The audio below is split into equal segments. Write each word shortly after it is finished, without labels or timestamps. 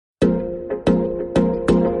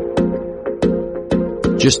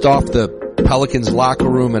just off the Pelicans locker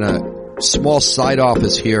room in a small side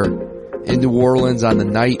office here in New Orleans on the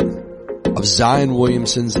night of Zion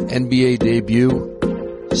Williamson's NBA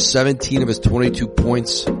debut. 17 of his 22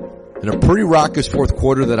 points in a pretty raucous fourth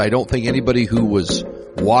quarter that I don't think anybody who was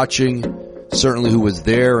watching, certainly who was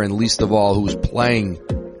there, and least of all who was playing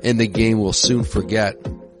in the game will soon forget.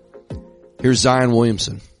 Here's Zion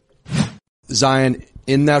Williamson. Zion,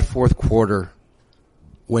 in that fourth quarter,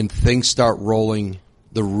 when things start rolling,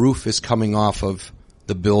 the roof is coming off of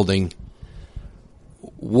the building.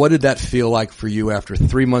 What did that feel like for you after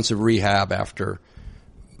 3 months of rehab, after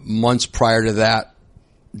months prior to that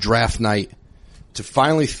draft night, to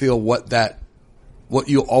finally feel what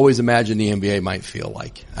you always imagine the NBA might feel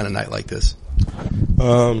like on a night like this?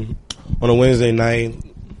 On a Wednesday night,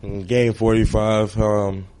 game 45,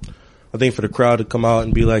 I think for the crowd to come out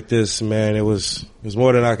and be like this, man, it was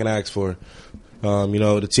more than I can ask for.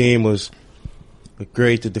 The team was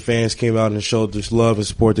great that the fans came out and showed this love and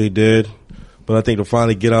support they did. But I think to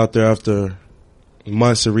finally get out there after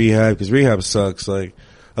months of rehab, because rehab sucks. Like,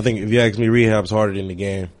 I think if you ask me, rehab's harder than the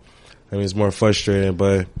game. I mean, it's more frustrating,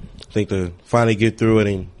 but I think to finally get through it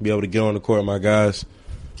and be able to get on the court with my guys,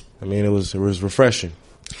 I mean, it was refreshing.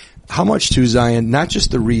 How much too, Zion, not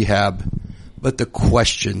just the rehab, but the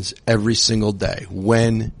questions every single day.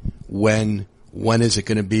 When is it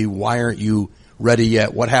going to be? Why aren't you ready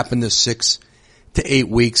yet? What happened to 6 to 8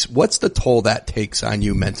 weeks? What's the toll that takes on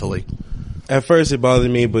you mentally? At first it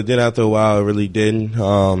bothered me, but then after a while it really didn't.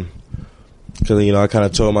 Cause, I kind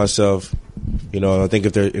of told myself, I think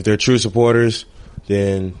if they're true supporters,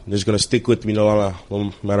 then they're just going to stick with me no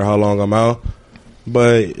matter how long I'm out.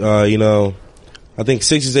 But, I think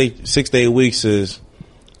 6 to 8 weeks is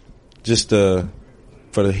just, for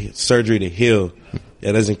the surgery to heal.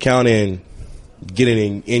 It doesn't count in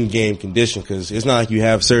getting in game condition, because it's not like you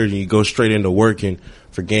have surgery, you go straight into working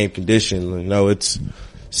for game condition. It's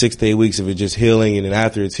 6 to 8 weeks of it just healing, and then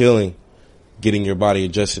after it's healing, getting your body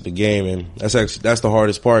adjusted to the game. And that's the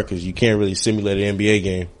hardest part, because you can't really simulate an NBA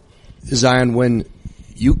game. Zion, when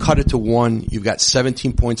you cut it to 1, you've got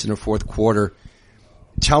 17 points in the fourth quarter.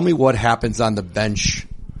 Tell me what happens on the bench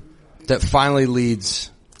that finally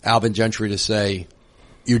leads Alvin Gentry to say,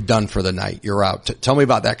 you're done for the night, you're out. Tell me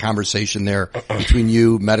about that conversation there between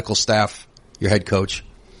you, medical staff, your head coach.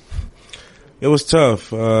 It was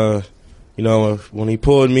tough. When he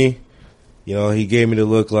pulled me, he gave me the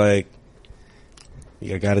look like,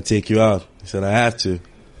 I got to take you out. He said, I have to.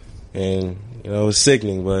 And, it was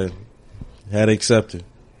sickening, but I had to accept it.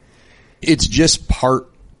 It's just part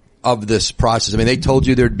of this process. I mean, they told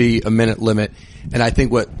you there'd be a minute limit. And I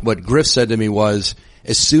think what Griff said to me was,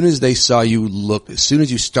 as soon as they saw you as soon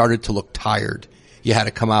as you started to look tired, you had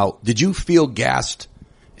to come out. Did you feel gassed?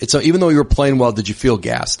 Even though you were playing well, did you feel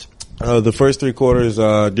gassed? The first 3 quarters,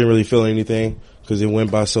 didn't really feel anything because it went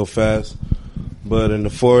by so fast. But in the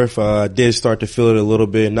fourth, I did start to feel it a little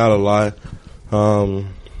bit, not a lot.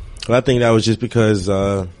 I think that was just because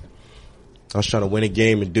I was trying to win a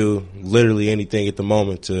game and do literally anything at the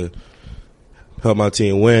moment to help my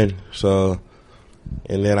team win. So,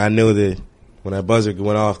 and then I knew that when that buzzer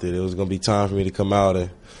went off, that it was going to be time for me to come out.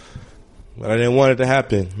 But I didn't want it to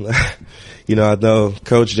happen. I know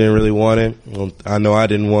Coach didn't really want it. I know I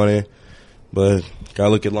didn't want it. But got to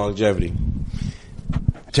look at longevity.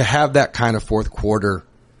 To have that kind of fourth quarter,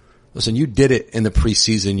 listen, you did it in the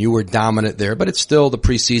preseason. You were dominant there, but it's still the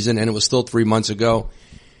preseason, and it was still 3 months ago.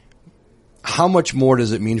 How much more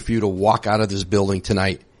does it mean for you to walk out of this building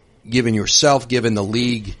tonight, given yourself, given the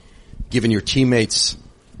league, given your teammates,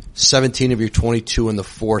 17 of your 22 in the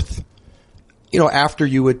fourth, after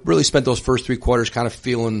you had really spent those first 3 quarters kind of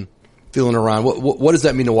feeling around? What does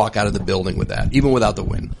that mean to walk out of the building with that, even without the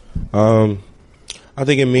win? I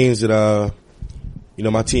think it means that,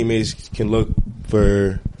 my teammates can look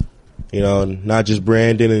for, not just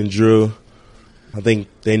Brandon and Drew. I think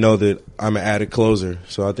they know that I'm an added closer.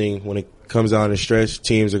 So I think when it comes down the stretch,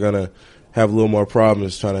 teams are going to have a little more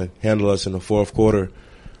problems trying to handle us in the fourth quarter.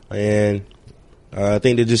 And I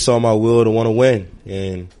think they just saw my will to want to win.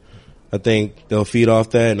 And I think they'll feed off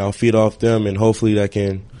that, and I'll feed off them, and hopefully that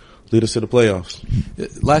can lead us to the playoffs.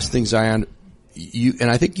 Last thing, Zion, and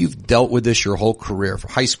I think you've dealt with this your whole career, from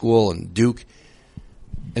high school and Duke,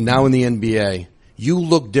 and now in the NBA. You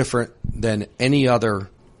look different than any other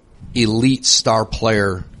elite star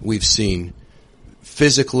player we've seen.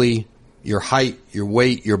 Physically, your height, your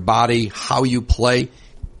weight, your body, how you play,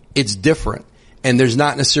 it's different. And there's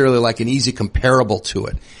not necessarily like an easy comparable to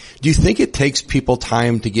it. Do you think it takes people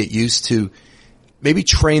time to get used to, maybe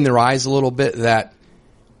train their eyes a little bit, that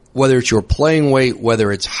whether it's your playing weight,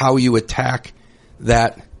 whether it's how you attack,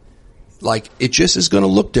 that like, it just is going to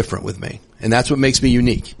look different with me. And that's what makes me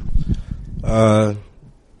unique. Yeah,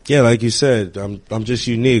 like you said, I'm just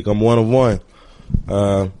unique. I'm one of one.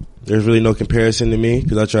 There's really no comparison to me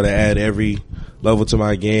because I try to add every level to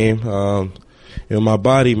my game. My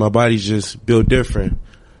body's just built different.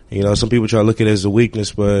 Some people try to look at it as a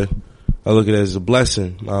weakness, but I look at it as a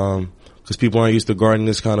blessing. Cause people aren't used to guarding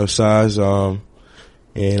this kind of size. And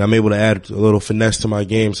I'm able to add a little finesse to my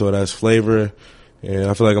game so it has flavor. And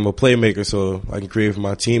I feel like I'm a playmaker, so I can create for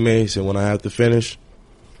my teammates. And when I have to finish,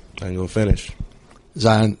 I can go finish.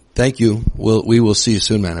 Zion, thank you. We will see you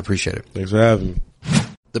soon, man. I appreciate it. Thanks for having me.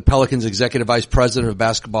 The Pelicans Executive Vice President of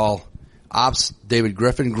Basketball Ops, David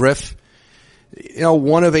Griffin. Griff,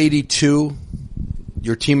 1 of 82.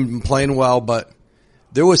 Your team been playing well, but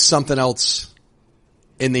there was something else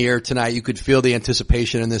in the air tonight. You could feel the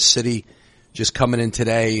anticipation in this city just coming in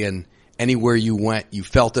today, and anywhere you went, you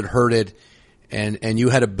felt it hurted. And you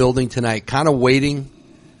had a building tonight kind of waiting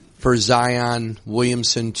for Zion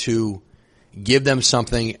Williamson to give them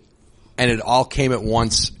something, and it all came at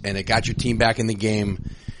once, and it got your team back in the game.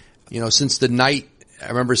 Since the night, I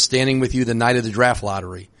remember standing with you the night of the draft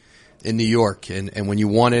lottery in New York, and when you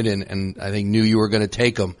won it, and I think knew you were going to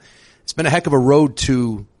take them. It's been a heck of a road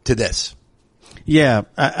to this. Yeah,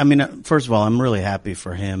 I mean, first of all, I'm really happy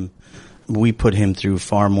for him. We put him through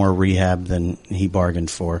far more rehab than he bargained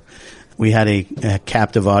for. We had a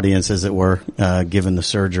captive audience, as it were, given the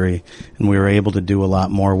surgery, and we were able to do a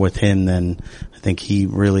lot more with him than I think he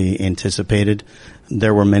really anticipated.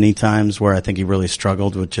 There were many times where I think he really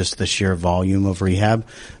struggled with just the sheer volume of rehab.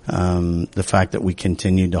 The fact that we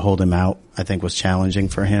continued to hold him out, I think, was challenging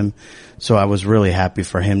for him. So I was really happy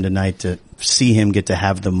for him tonight to see him get to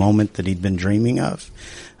have the moment that he'd been dreaming of.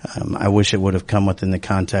 I wish it would have come within the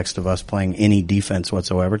context of us playing any defense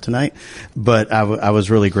whatsoever tonight, but I was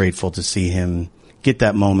really grateful to see him get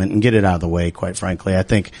that moment and get it out of the way, quite frankly. I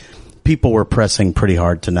think people were pressing pretty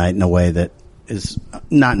hard tonight in a way that is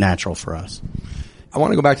not natural for us. I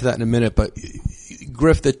want to go back to that in a minute, but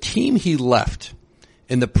Griff, the team he left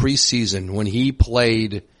in the preseason when he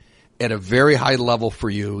played at a very high level for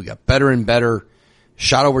you, he got better and better,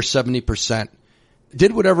 shot over 70%.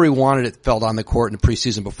 Did whatever he wanted, it felt, on the court in the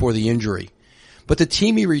preseason before the injury. But the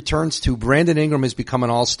team he returns to, Brandon Ingram has become an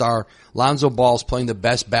all-star. Lonzo Ball's playing the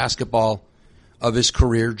best basketball of his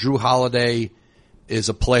career. Drew Holiday is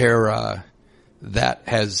a player that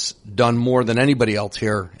has done more than anybody else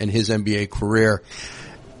here in his NBA career.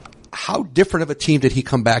 How different of a team did he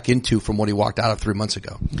come back into from what he walked out of 3 months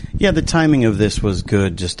ago? Yeah, the timing of this was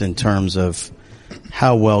good just in terms of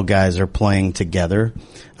how well guys are playing together.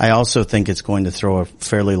 I also think it's going to throw a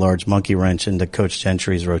fairly large monkey wrench into Coach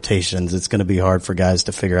Gentry's rotations. It's going to be hard for guys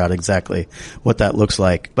to figure out exactly what that looks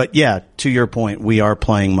like. But yeah, to your point, we are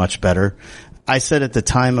playing much better. I said at the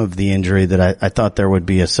time of the injury that I thought there would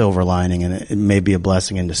be a silver lining and it may be a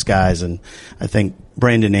blessing in disguise. And I think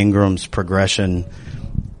Brandon Ingram's progression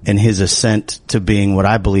and his ascent to being what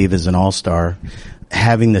I believe is an all-star,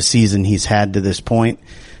 having the season he's had to this point,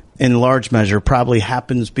 in large measure probably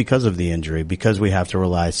happens because of the injury, because we have to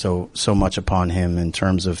rely so much upon him in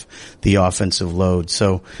terms of the offensive load.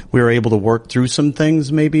 So we were able to work through some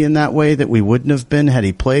things maybe in that way that we wouldn't have been had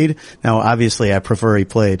he played. Now, obviously, I prefer he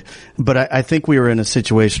played, but I think we were in a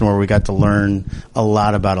situation where we got to learn a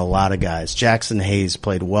lot about a lot of guys. Jackson Hayes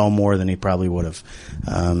played well more than he probably would have.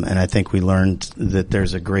 And I think we learned that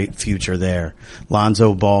there's a great future there.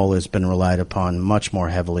 Lonzo Ball has been relied upon much more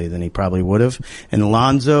heavily than he probably would have. And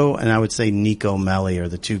Lonzo and I would say Nico Melli are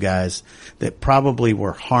the two guys that probably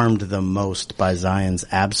were harmed the most by Zion's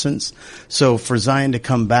absence. So for Zion to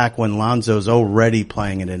come back when Lonzo's already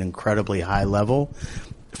playing at an incredibly high level,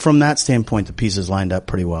 from that standpoint, the pieces lined up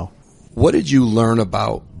pretty well. What did you learn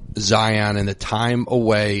about Zion and the time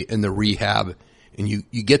away in the rehab? And you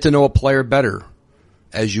get to know a player better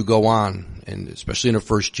as you go on, and especially in the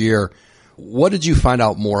first year. What did you find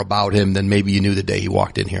out more about him than maybe you knew the day he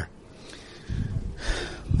walked in here?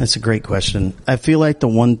 That's a great question. I feel like the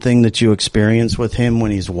one thing that you experience with him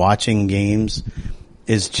when he's watching games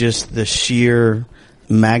is just the sheer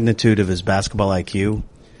magnitude of his basketball IQ.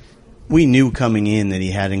 We knew coming in that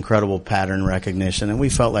he had incredible pattern recognition, and we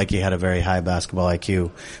felt like he had a very high basketball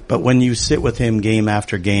IQ. But when you sit with him game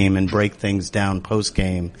after game and break things down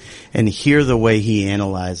post-game and hear the way he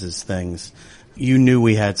analyzes things, you knew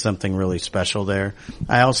we had something really special there.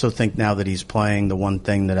 I also think now that he's playing, the one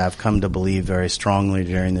thing that I've come to believe very strongly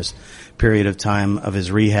during this period of time of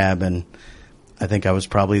his rehab, and I think I was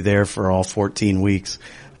probably there for all 14 weeks,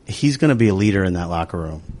 he's going to be a leader in that locker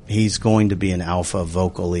room. He's going to be an alpha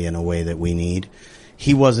vocally in a way that we need.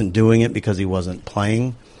 He wasn't doing it because he wasn't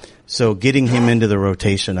playing. So getting him into the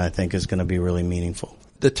rotation, I think, is going to be really meaningful.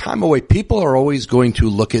 The time away, people are always going to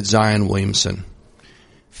look at Zion Williamson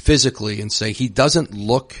physically and say he doesn't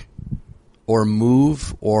look or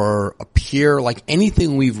move or appear like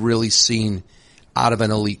anything we've really seen out of an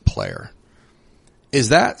elite player. Is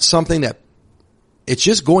that something that it's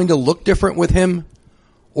just going to look different with him?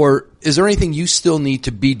 Or is there anything you still need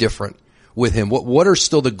to be different with him? What are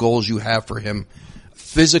still the goals you have for him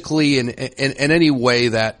physically and in any way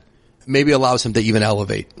that maybe allows him to even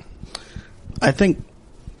elevate? I think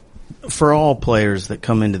for all players that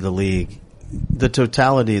come into the league, the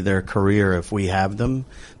totality of their career, if we have them,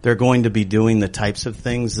 they're going to be doing the types of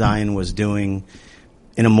things Zion was doing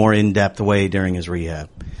in a more in-depth way during his rehab.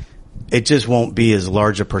 It just won't be as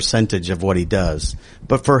large a percentage of what he does.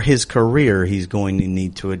 But for his career, he's going to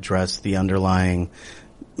need to address the underlying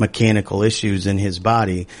mechanical issues in his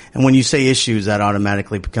body. And when you say issues, that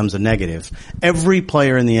automatically becomes a negative. Every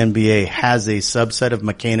player in the NBA has a subset of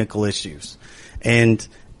mechanical issues. And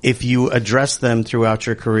if you address them throughout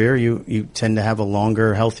your career, you tend to have a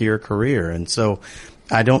longer, healthier career. And so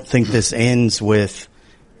I don't think this ends with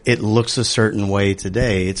it looks a certain way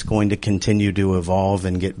today. It's going to continue to evolve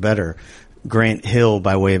and get better. Grant Hill,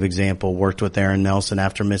 by way of example, worked with Aaron Nelson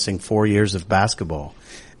after missing 4 years of basketball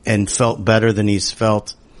and felt better than he's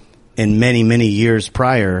felt in many, many years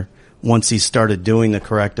prior once he started doing the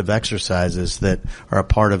corrective exercises that are a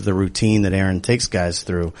part of the routine that Aaron takes guys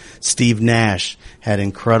through. Steve Nash had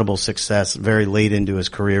incredible success very late into his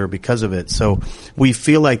career because of it. So we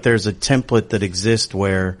feel like there's a template that exists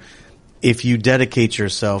where if you dedicate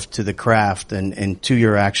yourself to the craft and to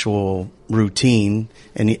your actual routine,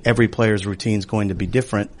 and every player's routine is going to be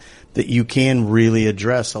different, that you can really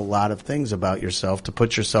address a lot of things about yourself to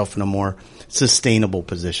put yourself in a more sustainable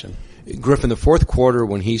position. Griffin, the fourth quarter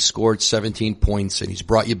when he scored 17 points and he's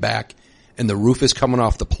brought you back and the roof is coming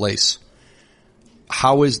off the place,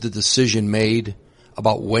 how is the decision made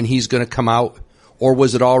about when he's going to come out? Or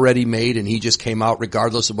was it already made and he just came out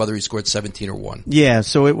regardless of whether he scored 17 or 1? Yeah,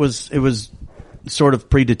 so it was sort of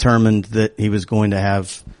predetermined that he was going to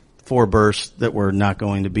have 4 bursts that were not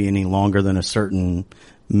going to be any longer than a certain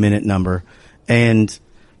minute number. And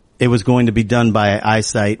it was going to be done by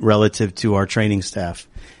eyesight relative to our training staff.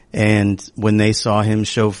 And when they saw him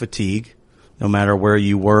show fatigue, no matter where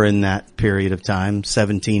you were in that period of time,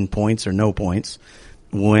 17 points or no points,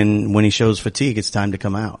 when he shows fatigue, it's time to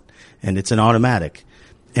come out. And it's an automatic.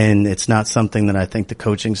 And it's not something that I think the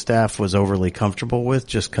coaching staff was overly comfortable with,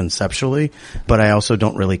 just conceptually, but I also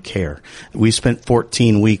don't really care. We spent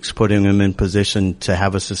 14 weeks putting him in position to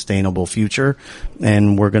have a sustainable future,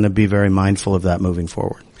 and we're going to be very mindful of that moving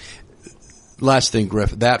forward. Last thing,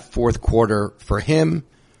 Griff, that fourth quarter for him,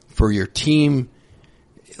 for your team,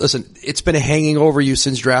 listen, it's been hanging over you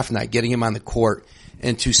since draft night, getting him on the court,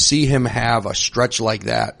 and to see him have a stretch like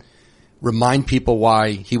that, remind people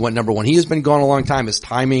why he went number 1. He has been gone a long time. His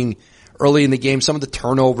timing early in the game, some of the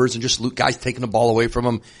turnovers and just guys taking the ball away from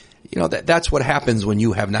him. You know, that's what happens when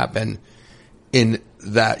you have not been in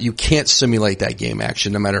that. You can't simulate that game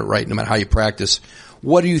action no matter how you practice.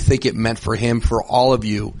 What do you think it meant for him, for all of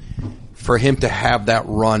you, for him to have that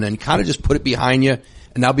run and kind of just put it behind you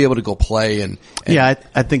and now be able to go play? And yeah,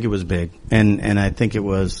 I think it was big. And I think it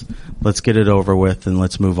was, let's get it over with and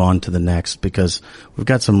let's move on to the next, because we've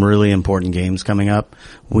got some really important games coming up.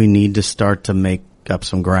 We need to start to make up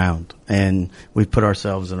some ground, and we've put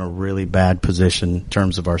ourselves in a really bad position in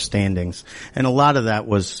terms of our standings. And a lot of that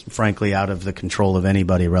was frankly out of the control of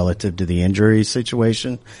anybody relative to the injury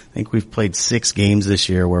situation. I think we've played 6 games this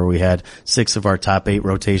year where we had 6 of our top 8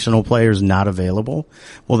 rotational players not available.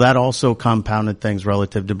 Well, that also compounded things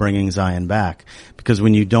relative to bringing Zion back, because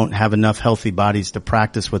when you don't have enough healthy bodies to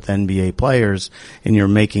practice with NBA players and you're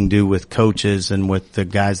making do with coaches and with the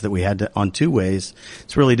guys that we had on 2 ways,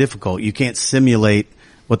 it's really difficult. You can't simulate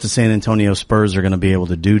what the San Antonio Spurs are going to be able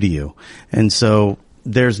to do to you. And so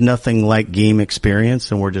there's nothing like game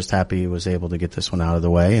experience, and we're just happy he was able to get this one out of the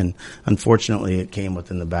way. And unfortunately, it came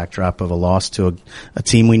within the backdrop of a loss to a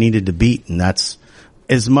team we needed to beat. And that's,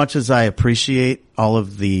 as much as I appreciate all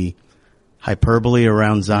of the hyperbole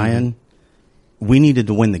around Zion, we needed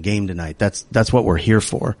to win the game tonight. That's what we're here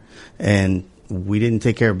for. And we didn't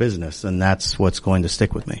take care of business, and that's what's going to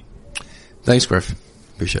stick with me. Thanks, Griff.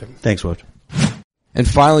 Appreciate it. Thanks, Woj. And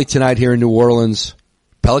finally tonight here in New Orleans,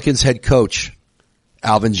 Pelicans head coach,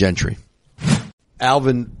 Alvin Gentry.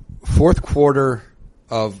 Alvin, fourth quarter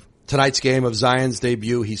of tonight's game of Zion's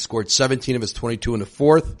debut, he scored 17 of his 22 in the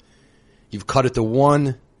fourth. You've cut it to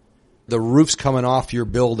 1. The roof's coming off your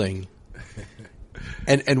building.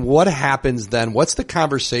 And what happens then? What's the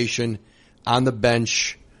conversation on the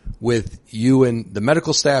bench with you and the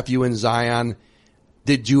medical staff, you and Zion.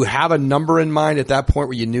 Did you have a number in mind at that point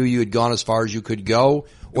where you knew you had gone as far as you could go?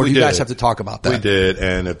 Or do you guys have to talk about that? We did,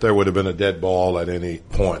 and if there would have been a dead ball at any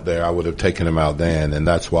point there, I would have taken him out then, and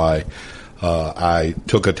that's why I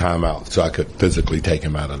took a timeout so I could physically take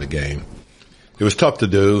him out of the game. It was tough to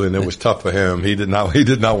do, and it was tough for him. He did not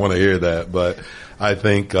want to hear that, but I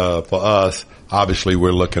think for us, obviously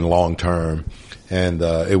we're looking long term, and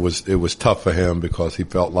it was tough for him because he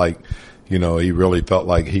felt like, he really felt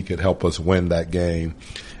like he could help us win that game,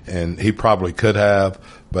 and he probably could have,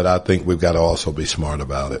 but I think we've got to also be smart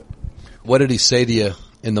about it. What did he say to you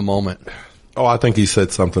in the moment? Oh, I think he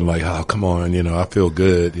said something like, "Oh, come on, I feel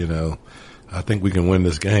good, I think we can win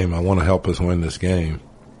this game. I want to help us win this game."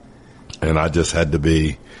 And I just had to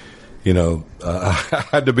be, I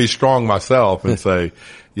had to be strong myself and say,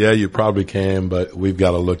 yeah, you probably can, but we've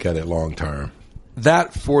got to look at it long term.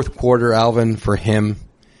 That fourth quarter, Alvin, for him,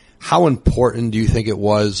 how important do you think it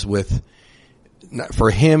was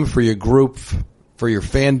for him, for your group, for your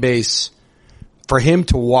fan base, for him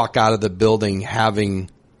to walk out of the building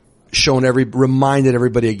having reminded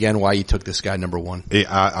everybody again why you took this guy number one?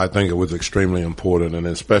 I think it was extremely important, and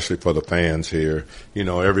especially for the fans here.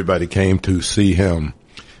 Everybody came to see him,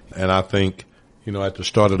 and I think, at the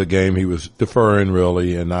start of the game he was deferring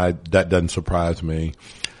really, and that doesn't surprise me.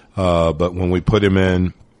 But when we put him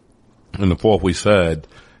in the fourth, we said,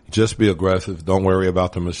 just be aggressive. Don't worry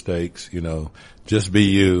about the mistakes. Just be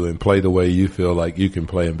you and play the way you feel like you can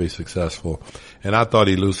play and be successful. And I thought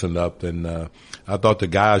he loosened up, and I thought the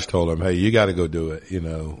guys told him, hey, you got to go do it.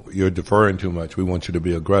 You're deferring too much. We want you to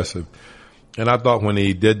be aggressive. And I thought when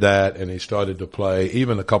he did that and he started to play,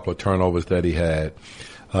 even a couple of turnovers that he had,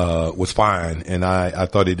 was fine. And I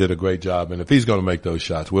thought he did a great job. And if he's going to make those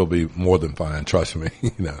shots, we'll be more than fine. Trust me.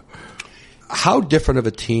 How different of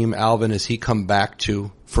a team, Alvin, has he come back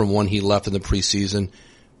to from when he left in the preseason?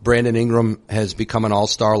 Brandon Ingram has become an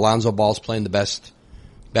all-star. Lonzo Ball's playing the best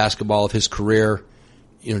basketball of his career.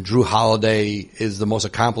 Drew Holiday is the most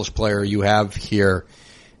accomplished player you have here.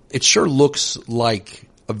 It sure looks like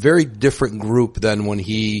a very different group than when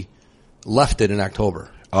he left it in October.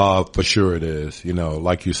 For sure it is.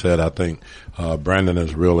 Like you said, I think Brandon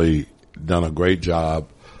has really done a great job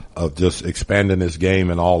of just expanding his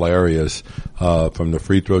game in all areas, from the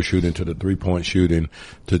free throw shooting to the 3-point shooting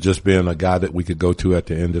to just being a guy that we could go to at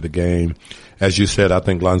the end of the game. As you said, I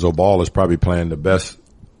think Lonzo Ball is probably playing the best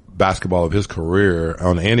basketball of his career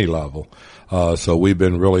on any level. So we've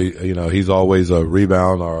been really, he's always a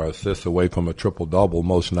rebound or assist away from a triple-double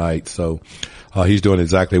most nights. So he's doing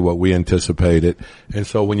exactly what we anticipated. And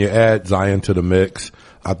so when you add Zion to the mix,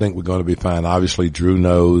 I think we're going to be fine. Obviously, Drew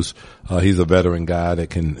knows he's a veteran guy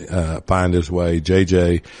that can find his way.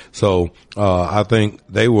 JJ. So I think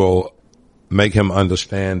they will make him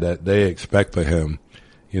understand that they expect for him,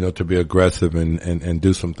 to be aggressive and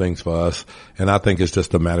do some things for us. And I think it's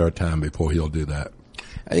just a matter of time before he'll do that.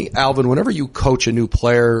 I think, Alvin, whenever you coach a new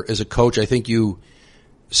player as a coach, I think you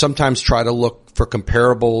sometimes try to look for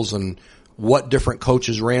comparables and what different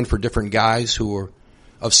coaches ran for different guys who are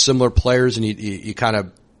of similar players, and you kind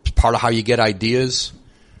of, part of how you get ideas.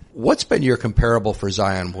 What's been your comparable for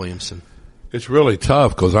Zion Williamson? It's really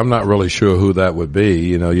tough because I'm not really sure who that would be.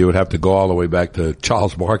 You would have to go all the way back to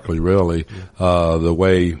Charles Barkley, really, the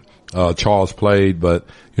way Charles played. But,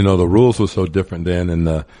 the rules were so different then, and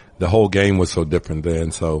the whole game was so different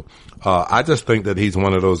then. So I just think that he's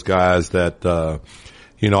one of those guys that,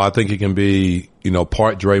 I think he can be,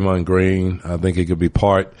 part Draymond Green. I think he could be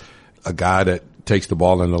part a guy that takes the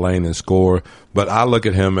ball in the lane and score. But I look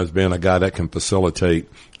at him as being a guy that can facilitate,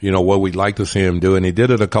 what we'd like to see him do. And he did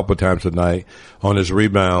it a couple of times tonight on his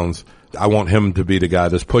rebounds. I want him to be the guy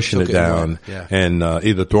that's pushing it down and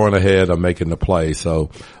either throwing ahead or making the play. So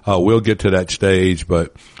we'll get to that stage,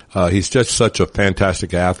 but he's just such a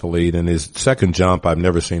fantastic athlete. And his second jump, I've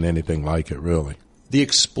never seen anything like it, really. The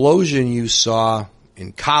explosion you saw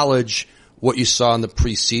in college, what you saw in the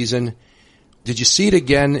preseason, did you see it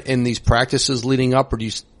again in these practices leading up, or do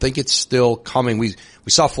you think it's still coming? We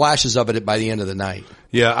saw flashes of it by the end of the night.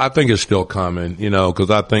 Yeah, I think it's still coming,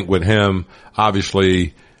 because I think with him,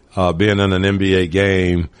 obviously, being in an NBA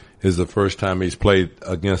game is the first time he's played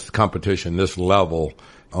against competition this level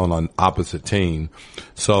on an opposite team.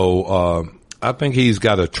 So, I think he's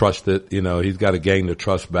got to trust it. He's got to gain the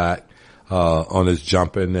trust back, on his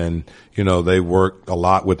jumping, and, they work a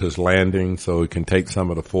lot with his landing so he can take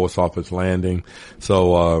some of the force off his landing.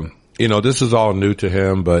 So, this is all new to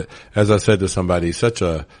him, but as I said to somebody, he's such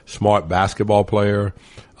a smart basketball player,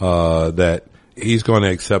 that he's going to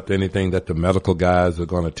accept anything that the medical guys are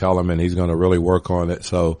going to tell him, and he's going to really work on it.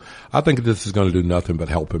 So I think this is going to do nothing but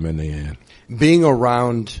help him in the end. Being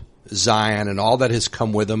around Zion and all that has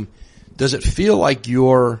come with him, does it feel like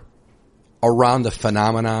you're around the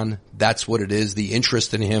phenomenon? That's what it is, the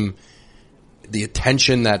interest in him, the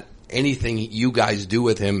attention that anything you guys do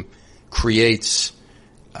with him creates.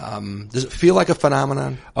 Does it feel like a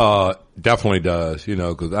phenomenon? Definitely does,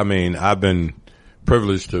 because I've been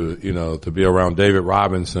privileged to be around David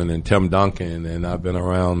Robinson and Tim Duncan, and I've been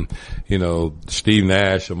around, Steve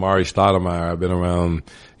Nash, Amari Stoudemire. I've been around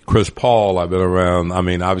Chris Paul. I've been around,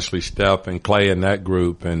 obviously Steph and Clay in that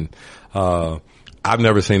group, and I've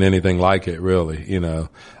never seen anything like it, really.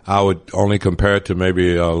 I would only compare it to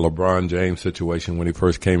maybe a LeBron James situation when he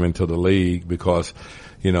first came into the league, because,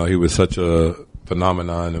 he was such a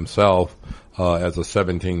phenomenon himself, as a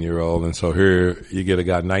 17-year-old. And so here you get a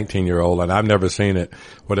guy 19-year-old, and I've never seen it.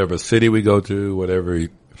 Whatever city we go to, whatever,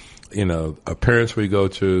 appearance we go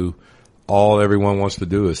to, all everyone wants to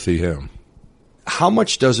do is see him. How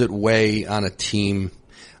much does it weigh on a team?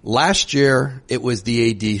 Last year, it was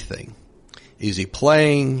the AD thing. Is he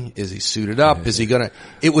playing? Is he suited up? Yeah. Is he gonna?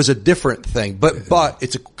 It was a different thing, but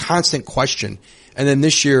it's a constant question. And then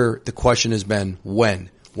this year, the question has been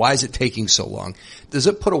when? Why is it taking so long? Does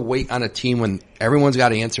it put a weight on a team when everyone's got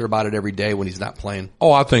to answer about it every day when he's not playing?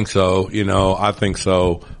 Oh, I think so. I think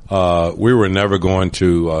so. We were never going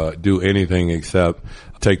to do anything except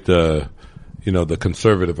take the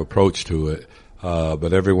conservative approach to it.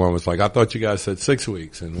 But everyone was like, I thought you guys said 6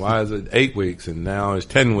 weeks, and why is it 8 weeks, and now it's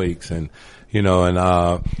 10 weeks, and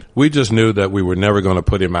we just knew that we were never going to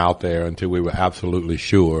put him out there until we were absolutely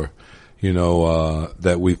sure,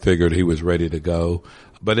 that we figured he was ready to go.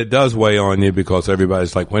 But it does weigh on you, because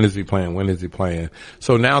everybody's like, when is he playing? When is he playing?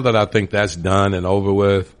 So now that I think that's done and over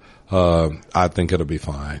with, I think it'll be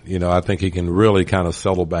fine. I think he can really kind of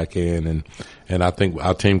settle back in, and I think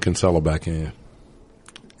our team can settle back in.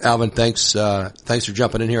 Alvin, thanks for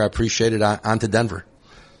jumping in here. I appreciate it. On to Denver.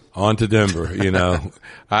 On to Denver,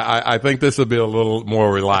 I think this will be a little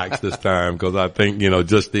more relaxed this time, because I think,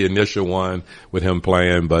 just the initial one with him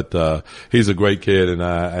playing, but, he's a great kid,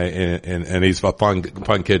 and he's a fun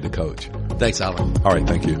kid to coach. Thanks, Alvin. All right.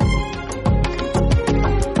 Thank you.